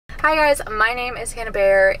Hi guys, my name is Hannah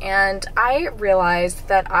Bear, and I realized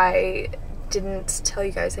that I didn't tell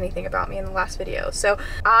you guys anything about me in the last video. So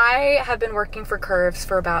I have been working for Curves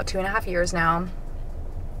for about 2.5 years now,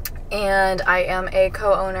 and I am a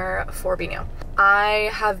co-owner for BTS.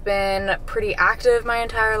 I have been pretty active my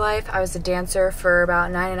entire life. I was a dancer for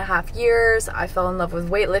about 9.5 years. I fell in love with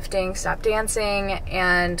weightlifting, stopped dancing,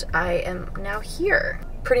 and I am now here.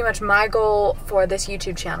 Pretty much my goal for this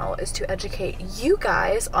YouTube channel is to educate you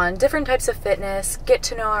guys on different types of fitness, get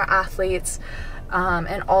to know our athletes,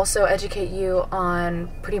 and also educate you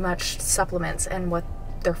on pretty much supplements and what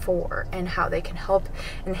they're for and how they can help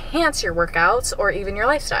enhance your workouts or even your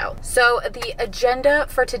lifestyle. So the agenda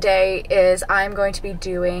for today is I'm going to be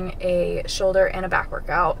doing a shoulder and a back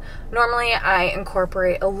workout. Normally I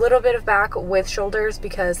incorporate a little bit of back with shoulders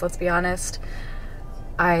because, let's be honest,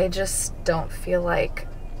 I just don't feel like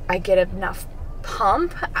I get enough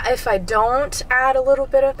pump if I don't add a little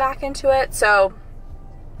bit of back into it. So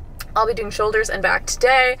I'll be doing shoulders and back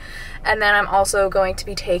today, and then I'm also going to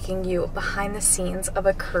be taking you behind the scenes of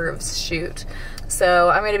a Curves shoot. So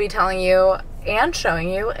I'm going to be telling you and showing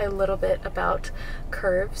you a little bit about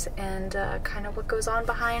Curves and kind of what goes on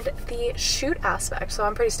behind the shoot aspect. So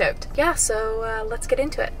I'm pretty stoked. Yeah, so let's get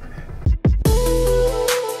into it.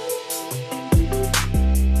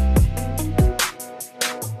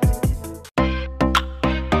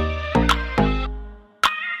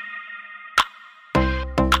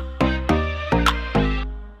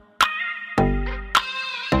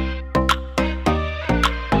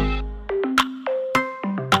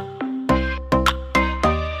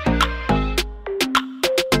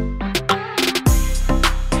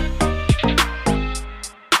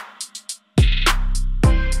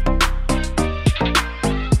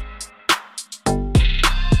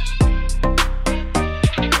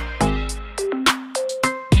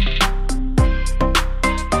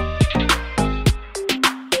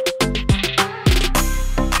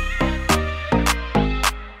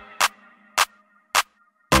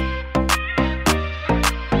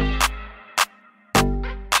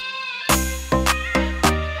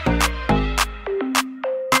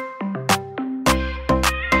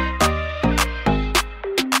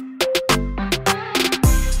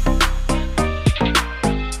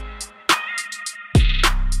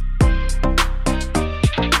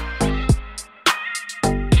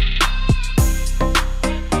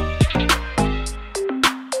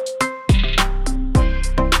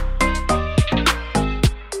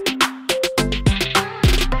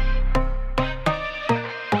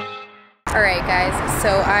 Alright guys,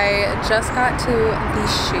 so I just got to the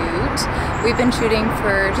shoot. We've been shooting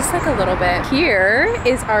for just like a little bit. Here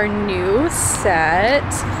is our new set.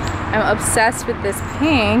 I'm obsessed with this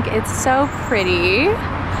pink. It's so pretty.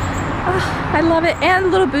 Oh, I love it. And a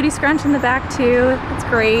little booty scrunch in the back too. It's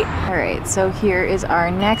great. Alright, so here is our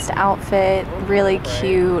next outfit. Really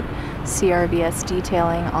cute CRVS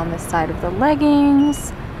detailing on the side of the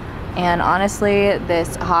leggings. And honestly,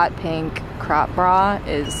 this hot pink crop bra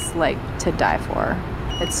is like to die for.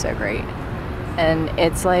 It's so great. And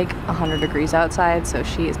it's like 100 degrees outside, so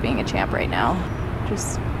she is being a champ right now.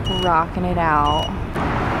 Just rocking it out.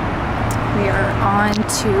 We are on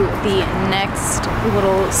to the next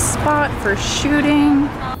little spot for shooting.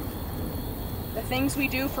 The things we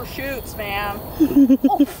do for shoots, man.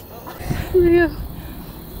 Oh. Yeah.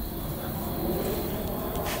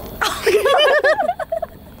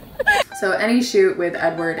 So any shoot with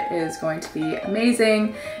Edward is going to be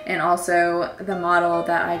amazing, and also the model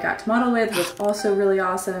that I got to model with was also really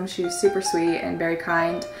awesome. She was super sweet and very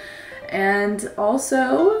kind. And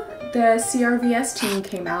also the CRVS team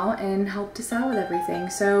came out and helped us out with everything.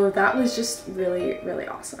 So that was just really, really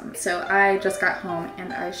awesome. So I just got home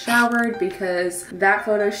and I showered because that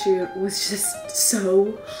photo shoot was just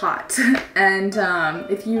so hot. And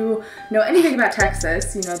if you know anything about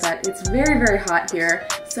Texas, you know that it's very, very hot here.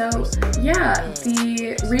 So yeah,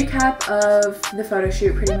 the recap of the photo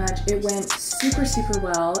shoot, pretty much, it went super, super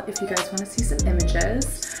well. If you guys want to see some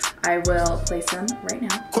images, I will place them right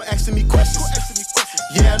now. Quit asking me questions.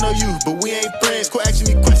 Yeah, I know you, but we ain't friends. Quit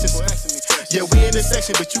asking me questions. Yeah, we in this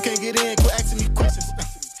section, but you can't get in. Quit asking me questions.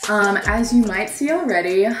 As you might see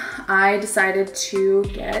already, I decided to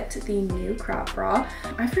get the new crop bra.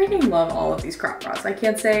 I freaking love all of these crop bras. I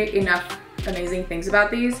can't say enough amazing things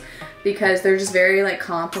about these. because they're just very like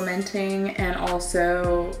complimenting and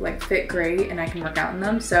also like fit great, and I can work out in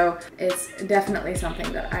them. So it's definitely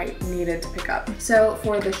something that I needed to pick up. So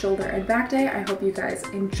for the shoulder and back day, I hope you guys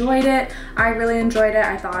enjoyed it. I really enjoyed it.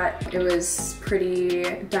 I thought it was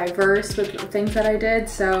pretty diverse with the things that I did.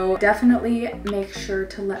 So definitely make sure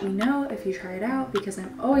to let me know if you try it out, because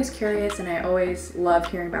I'm always curious and I always love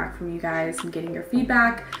hearing back from you guys and getting your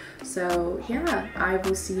feedback. So yeah, I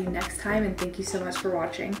will see you next time, and thank you so much for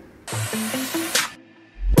watching.